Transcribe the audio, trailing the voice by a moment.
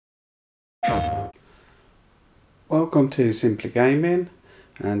Welcome to Simply Gaming,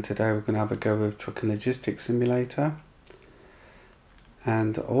 and today we're going to have a go with Truck and Logistics Simulator.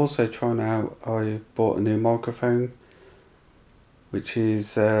 And also trying out, I bought a new microphone, which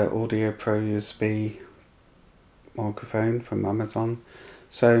is Audio Pro USB microphone from Amazon.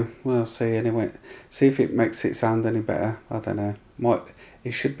 So we'll see anyway, see if it makes it sound any better. I don't know,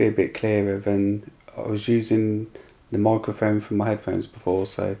 it should be a bit clearer than I was using the microphone from my headphones before,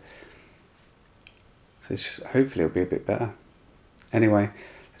 so hopefully it'll be a bit better. Anyway,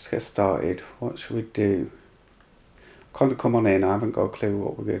 let's get started. What should we do? Kind of come on in, I haven't got a clue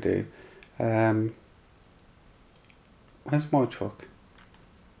what we're going to do. Where's my truck?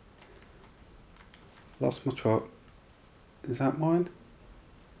 Lost my truck. Is that mine?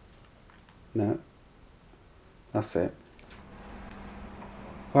 No. That's it.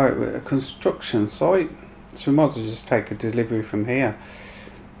 Right, we're at a construction site, so we might as well just take a delivery from here.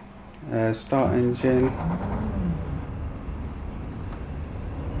 Start engine.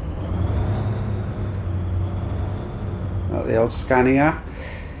 Like the old Scania.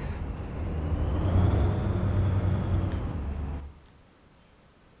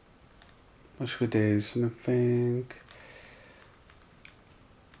 What should we do? Something.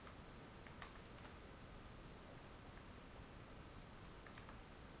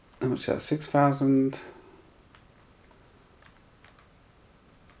 How much is that? 6,000.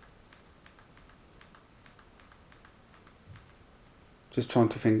 Just trying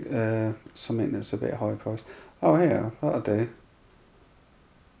to think something that's a bit high price. Oh yeah, that'll do.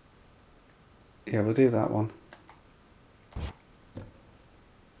 Yeah, we'll do that one.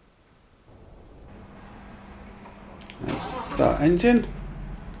 That's that engine.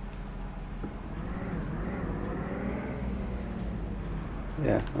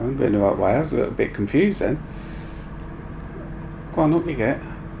 Yeah, I'm going the right way. I was a bit confused then. Go on, up you get.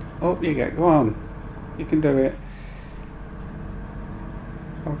 Up you get, go on. You can do it.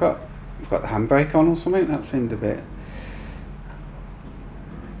 I've got the handbrake on or something. That seemed a bit.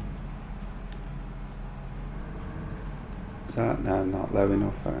 Is that? No, not low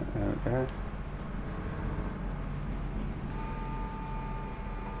enough. There we go.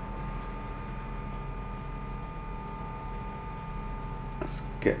 Let's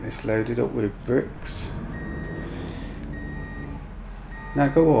get this loaded up with bricks. Now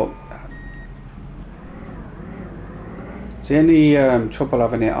go up. The only trouble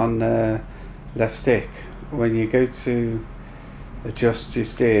having it on the left stick, when you go to adjust your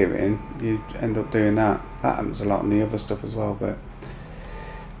steering, you end up doing that. That happens a lot on the other stuff as well, but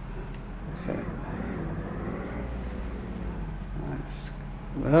so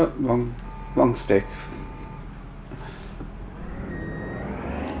well, wrong stick.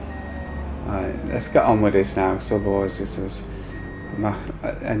 Right, let's get on with this now, because otherwise this is I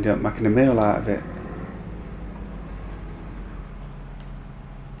end up making a meal out of it.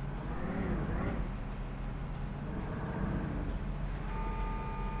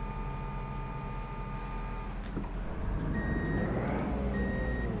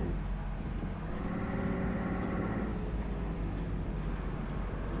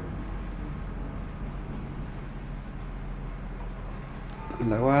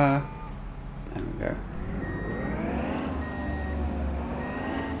 Lower. There we go.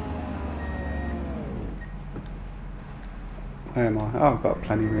 Where am I? Oh, I've got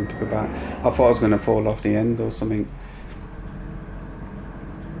plenty of room to go back. I thought I was going to fall off the end or something.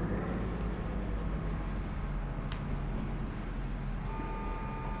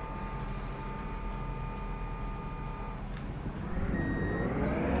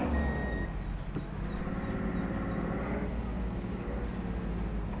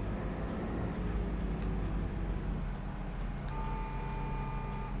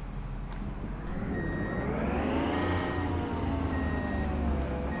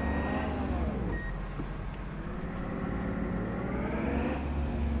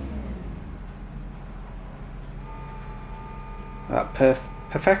 That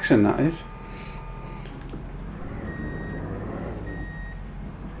perfection, that is.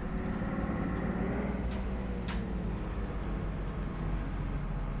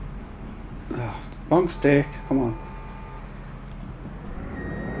 Oh, wrong stick, come on.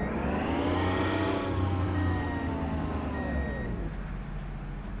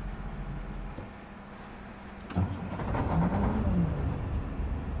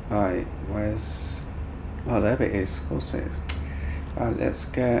 Right, where's... Oh, there it is, of course it is. Right, let's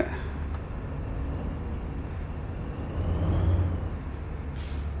get...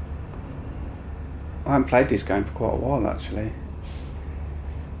 I haven't played this game for quite a while actually.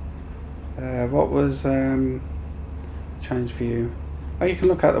 What was change view? Oh, you can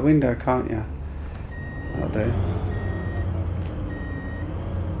look out the window, can't you? That'll do.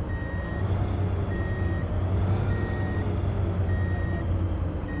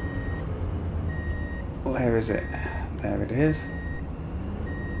 Where is it? There it is.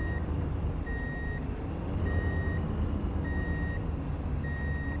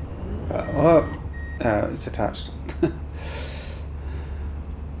 Oh, it's attached.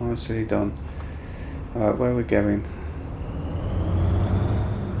 Nicely done. Alright, where are we going?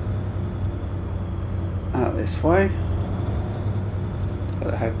 Out this way.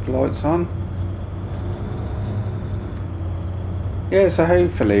 Got the headlights on. Yeah, so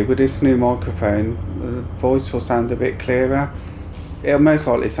hopefully with this new microphone the voice will sound a bit clearer. It'll most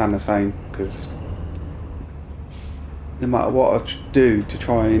likely sound the same, because no matter what I do to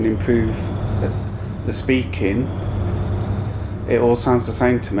try and improve the speaking, it all sounds the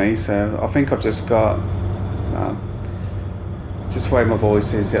same to me. So I think I've just got just the way my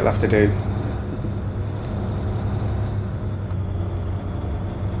voice is, it'll have to do.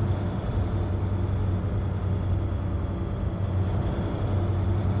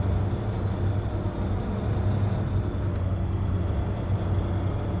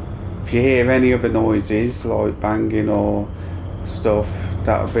 If you hear any other noises like banging or stuff,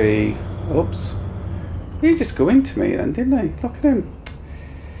 that'll be, oops, he just go into me then, didn't he? Look at him.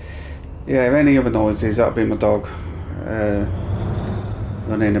 Yeah, any other noises, that'll be my dog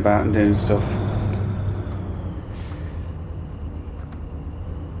running about and doing stuff.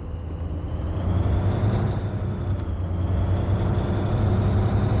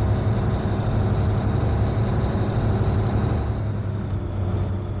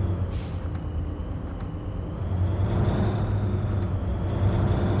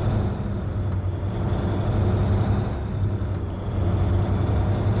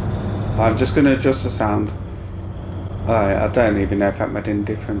 I'm just going to adjust the sound. I don't even know if that made any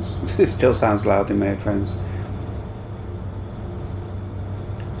difference. It still sounds loud in my headphones.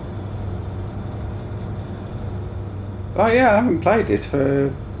 Oh yeah, I haven't played this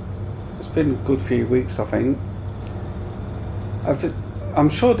for, it's been a good few weeks I think. I'm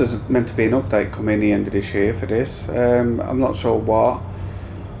sure there's meant to be an update coming the end of this year for this. I'm not sure what.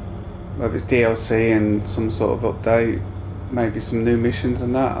 Whether it's DLC and some sort of update. Maybe some new missions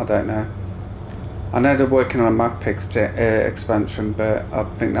and that, I don't know. I know they're working on a map expansion, but I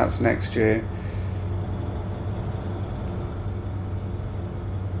think that's next year.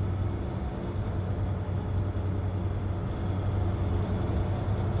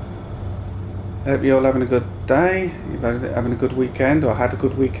 Hope you're all having a good day. You're having a good weekend, or had a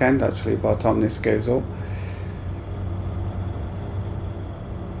good weekend actually by the time this goes up.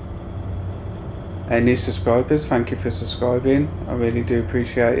 Any subscribers, thank you for subscribing. I really do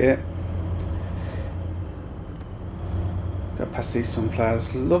appreciate it. Got past these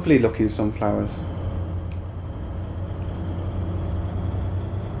sunflowers, lovely looking sunflowers.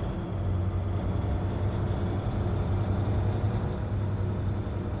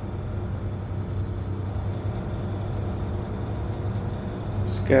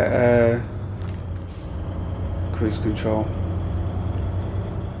 Let's get cruise control.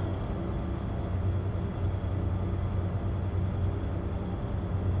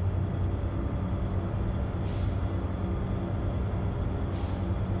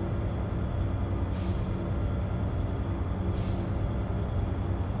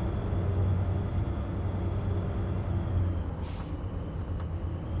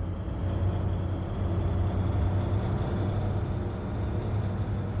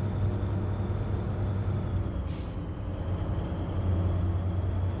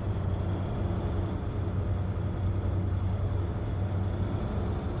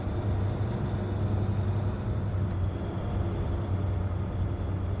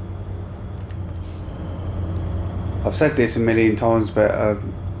 I've said this a million times, but I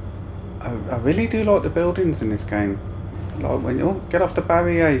really do like the buildings in this game. Like when you get off the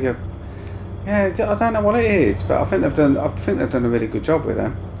barrier, yeah, I don't know what it is, but I think they've done a really good job with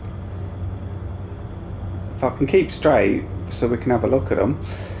them. If I can keep straight, so we can have a look at them.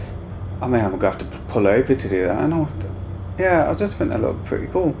 I mean, I'm gonna have to pull over to do that. Yeah, I just think they look pretty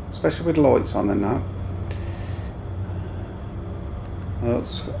cool, especially with the lights on and that.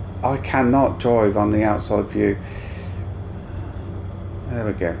 I cannot drive on the outside view. There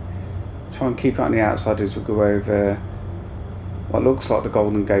we go. Try and keep it on the outside as we go over what looks like the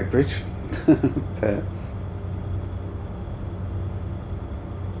Golden Gate Bridge. But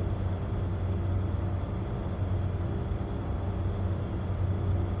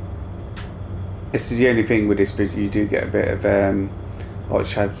this is the only thing with this bridge, you do get a bit of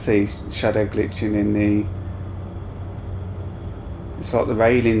shadow glitching It's like the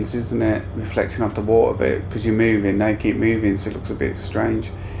railings, isn't it, reflecting off the water a bit because you're moving. They keep moving, so it looks a bit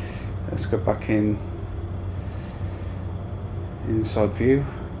strange. Let's go back in inside view.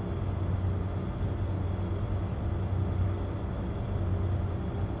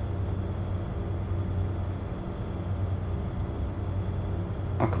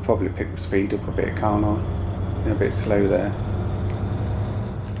 I could probably pick the speed up a bit, can't I? A bit slow there.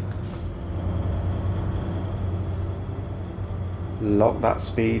 Lock that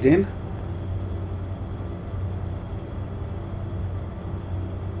speed in.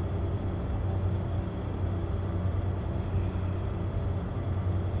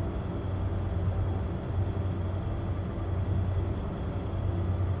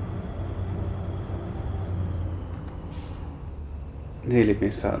 Nearly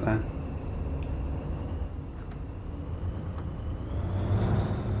missed that then.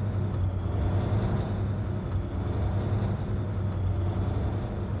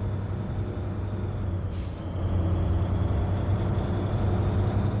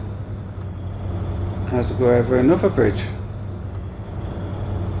 How to go over another bridge.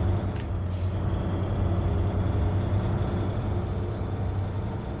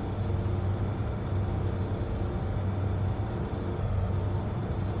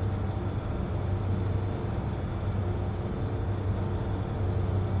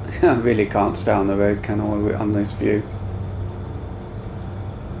 I really can't stay on the road, can I, on this view?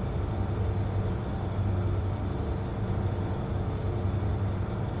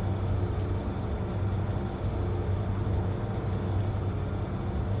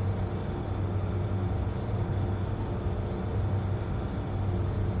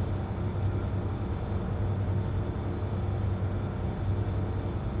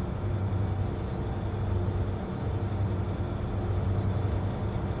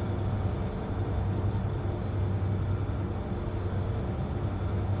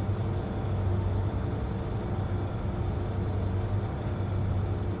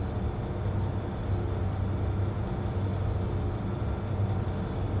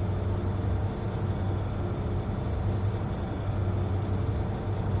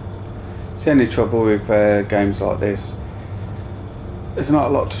 It's the only trouble with games like this. There's not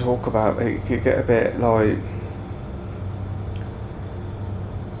a lot to talk about. It could get a bit like,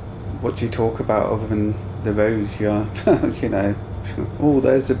 what do you talk about other than the road? Yeah, you know. Oh,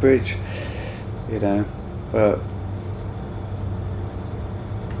 there's the bridge. You know, but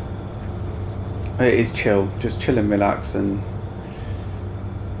it is chill. Just chill and relax and.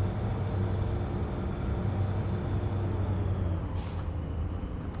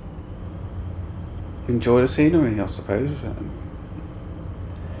 Enjoy the scenery, I suppose.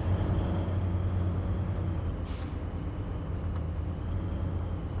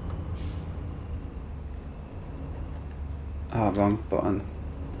 Wrong button.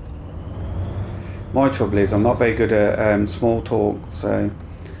 My trouble is I'm not very good at small talk, so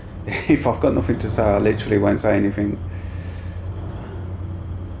if I've got nothing to say, I literally won't say anything.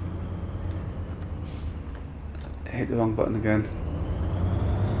 Hit the wrong button again.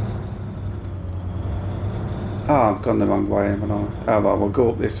 Oh, I've gone the wrong way, haven't I? Oh well, we'll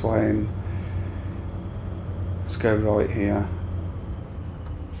go up this way and let's go right here.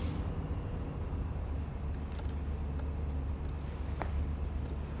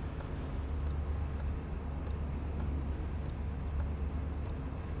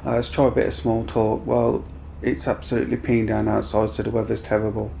 Let's try a bit of small talk. Well, it's absolutely peeing down outside, so the weather's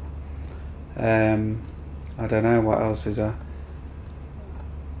terrible. I don't know what else is there.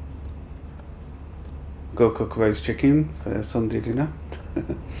 Go cook roast chicken for Sunday dinner.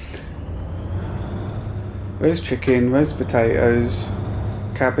 Roast chicken, roast potatoes,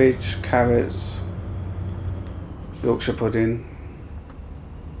 cabbage, carrots, Yorkshire pudding.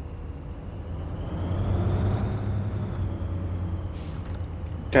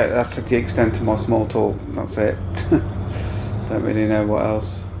 Okay, that's the extent of my small talk. That's it. Don't really know what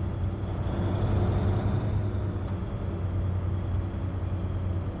else.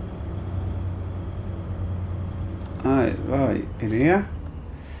 Right, in here.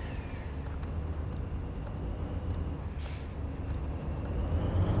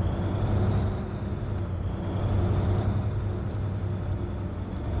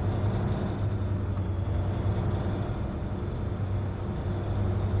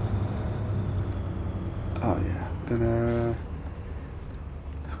 Oh yeah,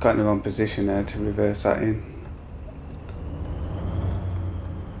 I've got in the wrong position there to reverse that in.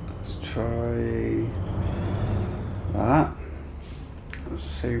 Let's try that. Let's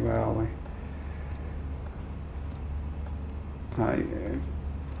see, where are we? Right,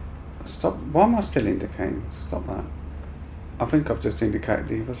 stop. Why am I still indicating? Stop that. I think I've just indicated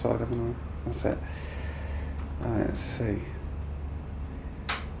the other side, haven't I? That's it. Right, let's see.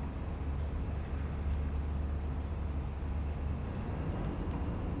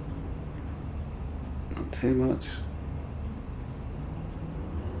 Not too much.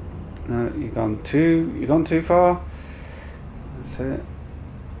 No, you've gone too far. That's it.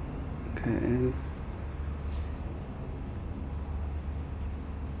 Get in.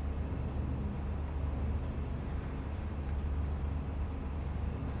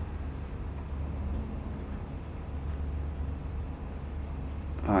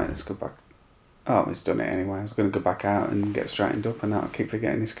 Alright, let's go back. Oh, it's done it anyway. I was going to go back out and get straightened up, and I keep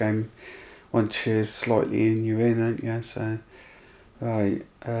forgetting this game. Once you're slightly in, you're in, aren't you? So, right,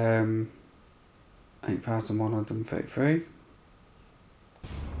 8,133.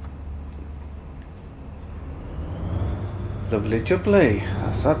 Lovely jubbly.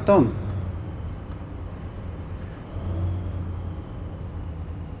 That's that done.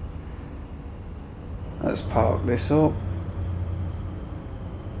 Let's park this up.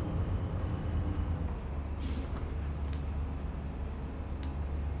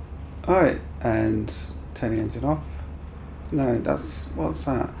 Alright, and turn the engine off. No, what's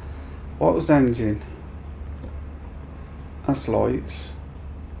that? What was engine? That's lights.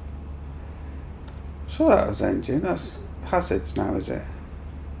 Sure, that was engine. That's hazards now, is it?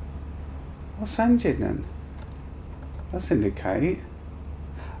 What's engine then? That's indicate.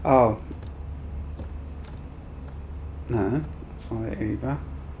 Oh. No, that's not it either.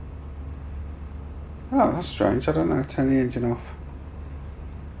 Oh, that's strange. I don't know how to turn the engine off.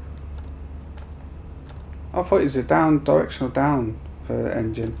 I thought it was a down, directional down for the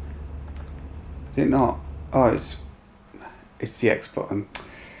engine. Is it not? Oh, it's the X button.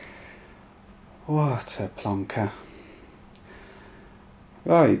 What a plonker.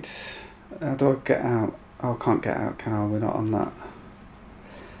 Right, how do I get out? Oh, I can't get out, can I? We're not on that.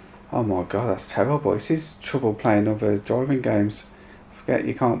 Oh my god, that's terrible. This is trouble playing other driving games. Forget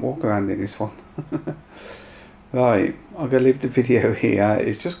you can't walk around in this one. Right, I'm going to leave the video here.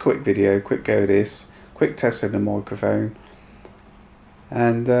 It's just a quick video, quick go of this. Quick test of the microphone,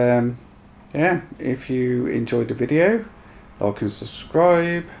 and yeah, if you enjoyed the video, like and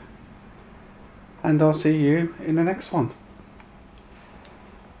subscribe, and I'll see you in the next one.